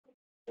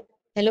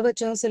Hello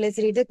bachon, so let's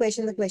read the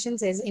question. The question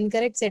says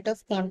incorrect set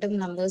of quantum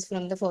numbers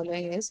from the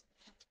following is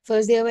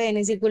first they have n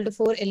is equal to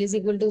 4, L is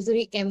equal to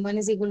 3, m1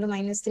 is equal to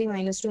 -3,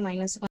 -2,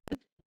 -1,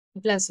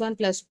 +1,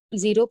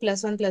 +0,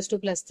 +1, +2,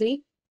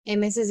 +3,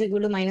 ms is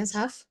equal to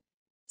 -half.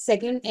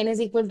 Second n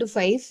is equal to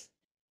 5,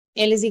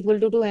 L is equal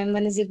to 2,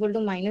 m1 is equal to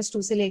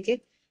 -2 से लेके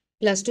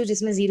 +2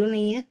 जिसमें 0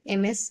 नहीं है,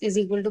 ms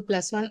is equal to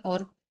 +1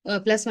 और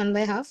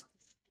 +1/2,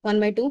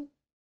 1/2.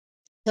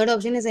 Third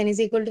option is n is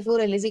equal to 4,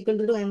 L is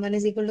equal to 2,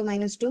 m1 is equal to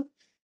 -2.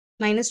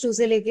 -2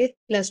 से लेके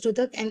 +2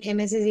 तक and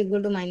ms is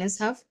equal to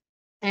 -half.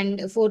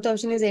 And fourth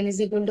option is n is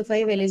equal to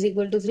 5, L is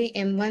equal to 3,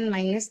 m1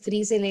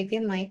 -3 से लेके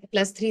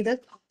 +3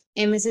 तक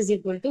ms is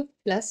equal to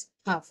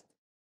 +half.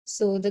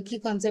 So the key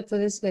concept for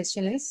this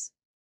question is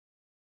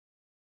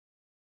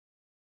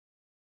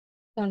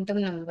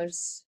quantum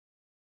numbers.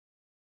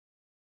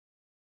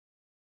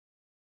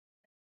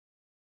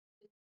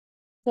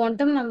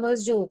 Quantum numbers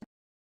जो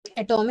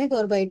atomic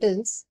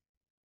orbitals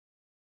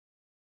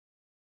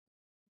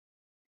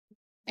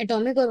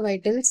atomic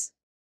orbitals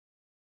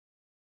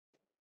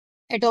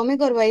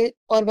atomic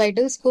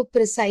orbitals को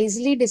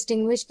precisely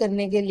distinguish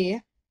करने के लिए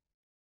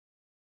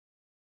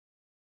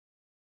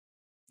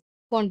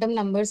quantum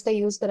numbers का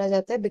use करा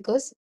जाता है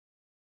because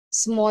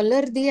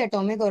smaller the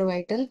atomic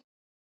orbital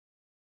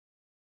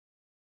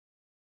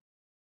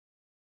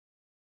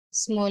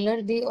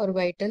smaller the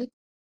orbital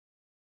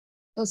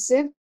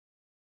उससे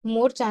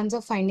more chance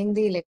of finding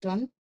the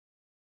electron,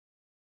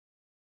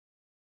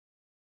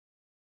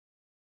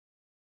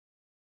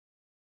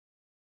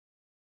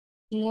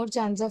 more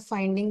chance of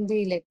finding the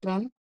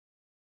electron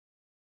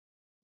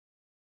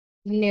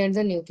near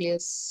the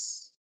nucleus.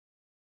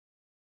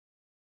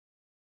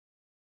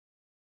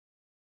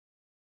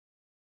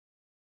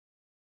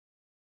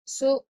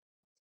 So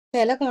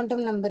पहला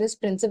quantum number is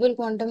principal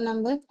quantum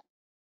number.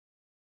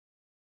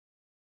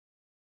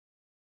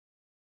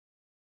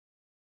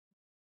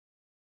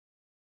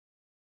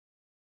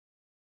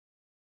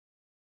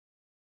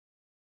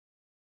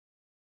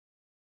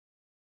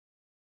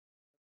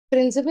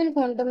 Principal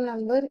quantum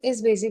number is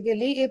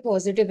basically a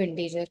positive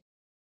integer.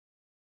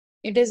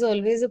 It is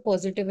always a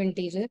positive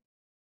integer.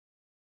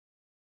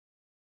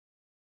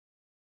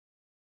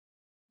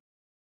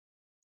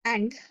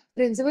 And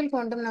principal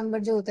quantum number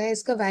जो होता है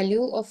इसका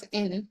value of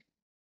n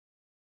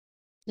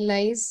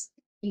lies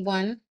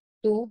 1,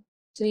 2,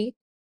 3.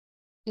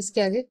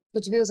 इसके आगे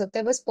कुछ भी हो सकता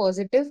है, बस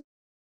पॉजिटिव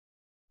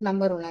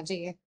नंबर होना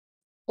चाहिए,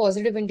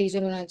 पॉजिटिव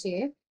इंटीजर होना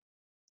चाहिए.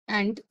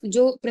 एंड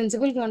जो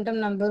प्रिंसिपल क्वांटम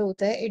नंबर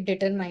होता है it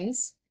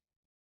determines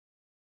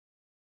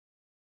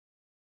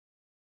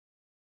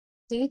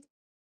the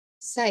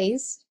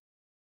size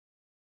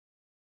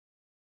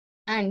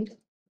and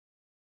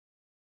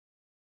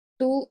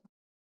to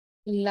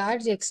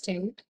large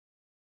extent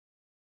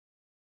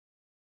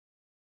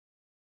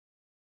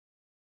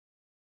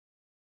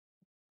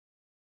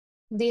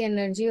the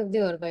energy of the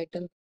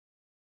orbital.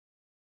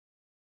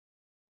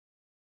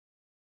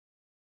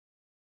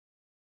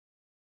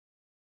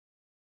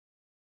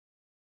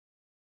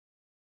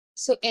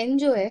 So N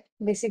जो है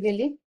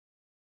बेसिकली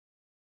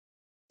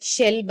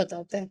शेल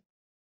बताता है.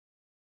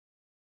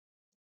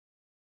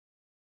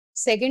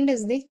 Second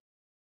is the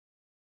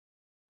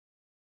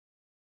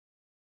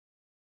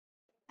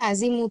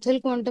azimuthal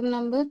quantum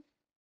number.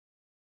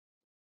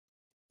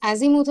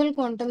 Azimuthal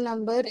quantum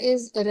number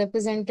is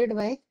represented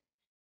by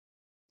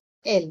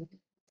L.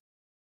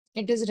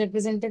 It is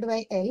represented by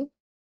L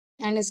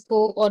and इसको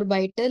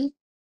orbital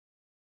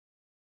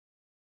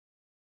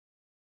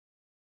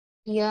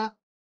या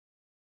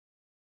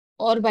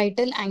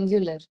orbital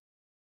angular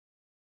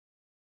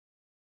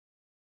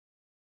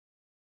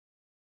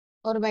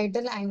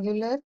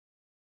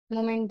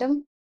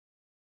momentum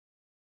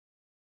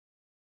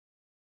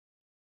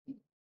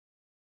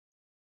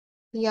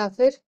या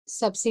फिर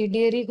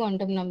subsidiary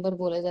quantum number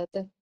बोला जाता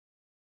है.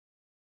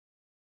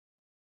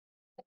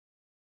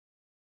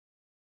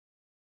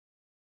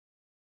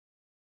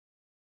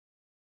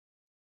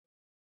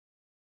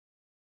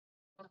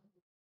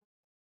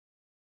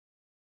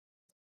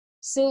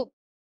 सो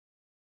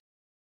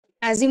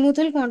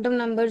azimuthal quantum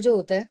number जो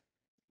होता है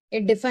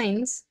it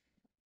defines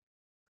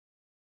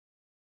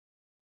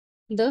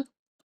the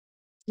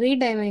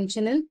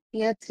three-dimensional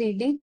या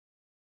 3D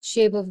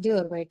shape of the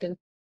orbital.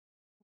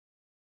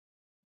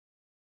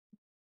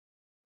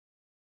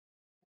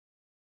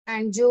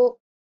 And जो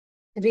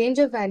रेंज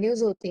ऑफ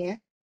वैल्यूज होती हैं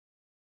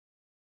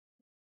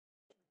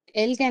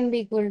L can be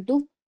equal to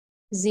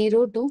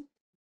 0 to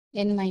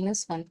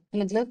n-1.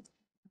 मतलब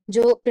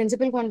जो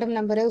प्रिंसिपल क्वांटम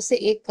नंबर है उससे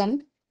एक कम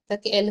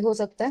तक L हो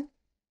सकता है.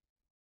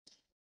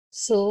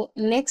 सो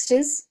नेक्स्ट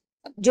इज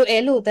जो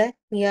L होता है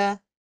या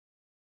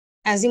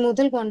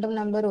azimuthal quantum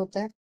number होता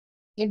है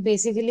it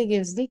basically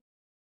gives the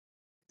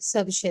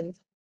subshell.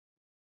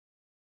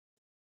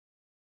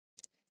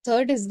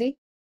 Third is the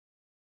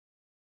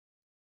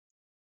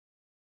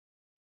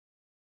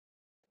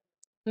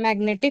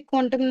magnetic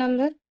quantum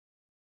number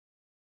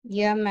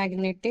या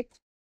magnetic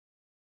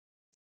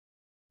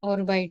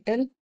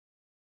orbital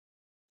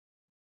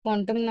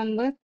quantum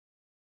number.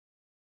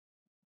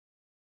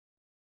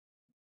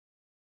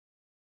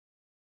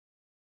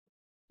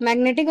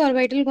 Magnetic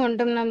orbital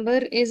quantum number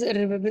is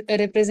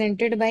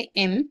represented by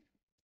m,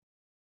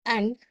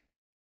 and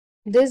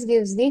this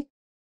gives the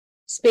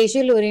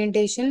spatial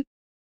orientation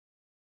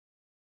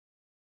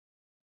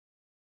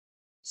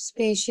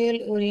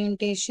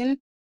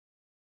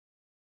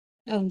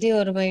of the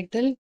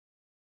orbital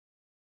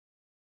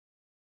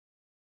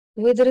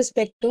with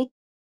respect to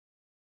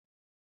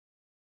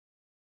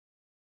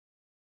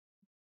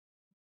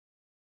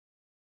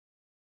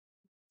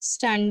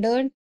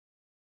standard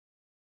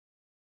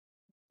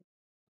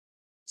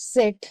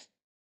set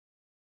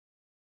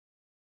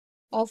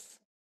of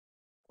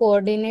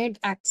coordinate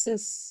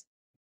axis.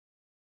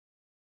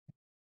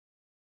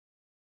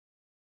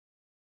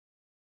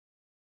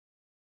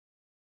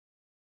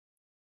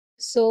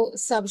 So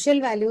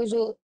subshell value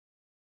जो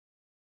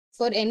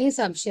for any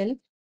subshell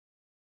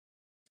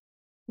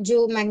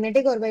जो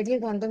magnetic orbital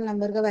quantum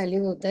number का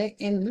value होता है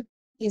m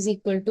is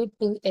equal to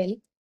 2l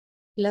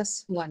plus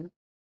 1,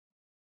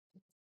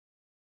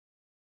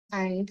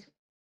 and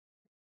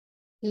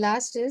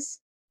last is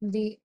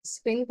the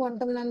spin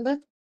quantum number.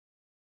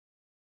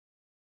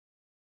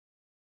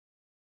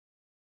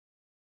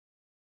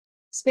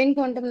 Spin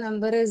quantum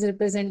number is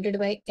represented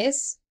by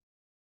s.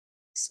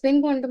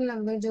 Spin quantum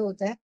number जो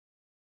होता है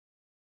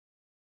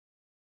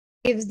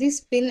gives the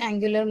spin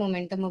angular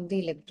momentum of the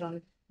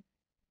electron.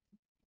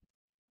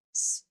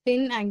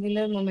 Spin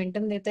angular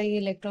momentum देता है ये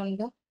electron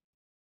का,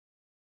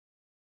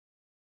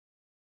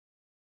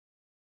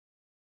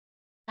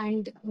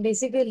 and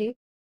basically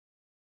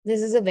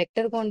this is a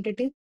vector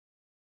quantity,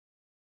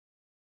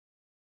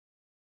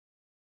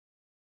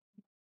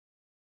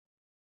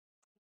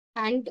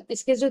 and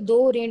इसके जो दो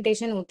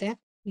ओरिएंटेशन होते हैं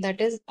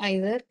that is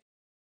either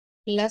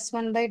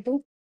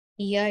 +1/2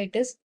 या it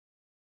is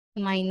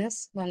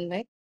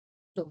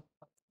 -1/2.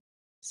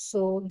 So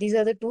these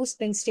are the two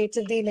spin states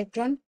of the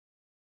electron.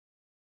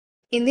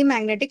 In the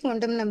magnetic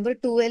quantum number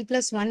 2l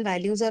plus 1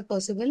 values are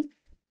possible.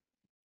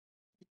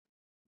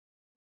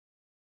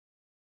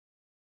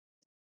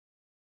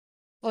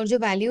 और जो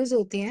values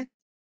होती हैं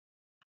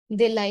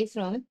they lie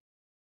from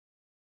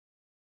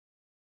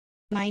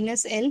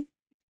 -l,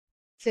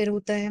 फिर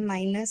होता है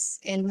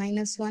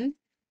 -l-1,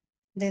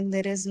 then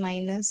there is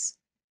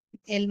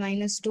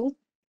 -l-2,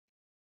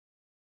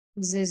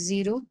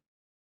 0,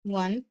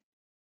 1,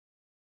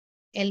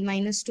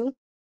 l-2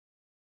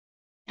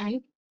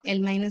 and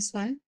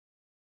l-1,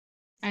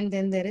 and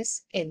then there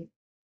is l.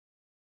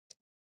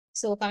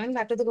 So coming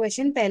back to the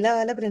question, पहला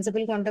वाला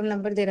principal quantum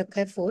number दे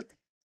रखा है 4.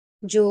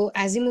 जो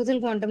azimuthal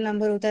quantum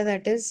number होता है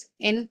that is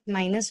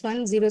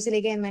n-1, 0 से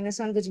लेके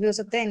n-1 कुछ भी हो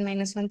सकता है,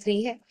 n-1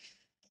 3 है,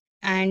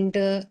 and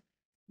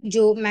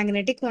जो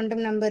magnetic quantum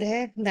number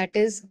है that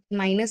is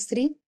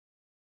 -3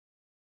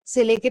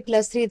 से लेके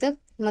 +3 तक,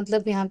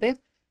 मतलब यहाँ पे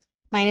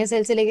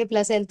 -l से लेके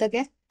 +l तक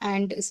है,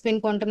 and spin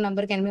quantum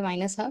number can be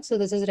 -12, so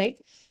this is right.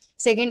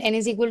 Second, n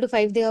is equal to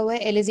 5 दिया हुआ है,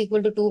 l is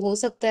equal to 2 हो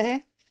सकता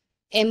है,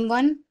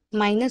 m1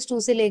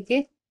 -2 से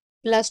लेके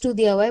 +2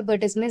 दिया हुआ है,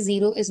 but इसमें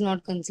 0 is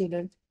not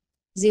considered.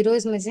 0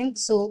 is missing,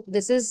 so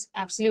this is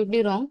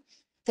absolutely wrong.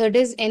 Third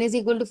is n is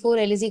equal to 4,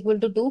 l is equal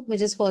to 2,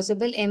 which is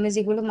possible. M is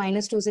equal to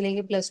 -2 से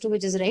लेके +2,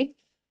 which is right.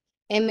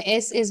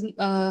 ms is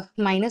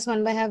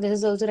 -1/2, this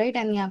is also right.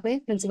 And यहाँ पे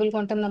principal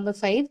quantum number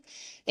 5,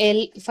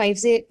 l 5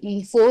 से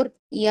 4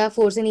 या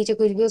 4 से नीचे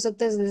कुछ भी हो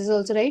सकता है, this is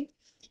also right.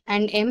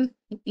 And m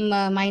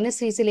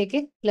 -3 से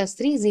लेके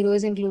 +3, 0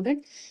 is included.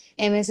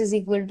 ms is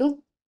equal to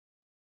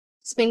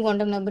spin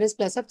quantum number is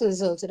plus up, so this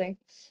is also right.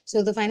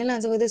 So the final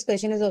answer for this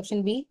question is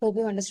option B. Hope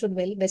you understood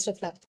well. Best of luck.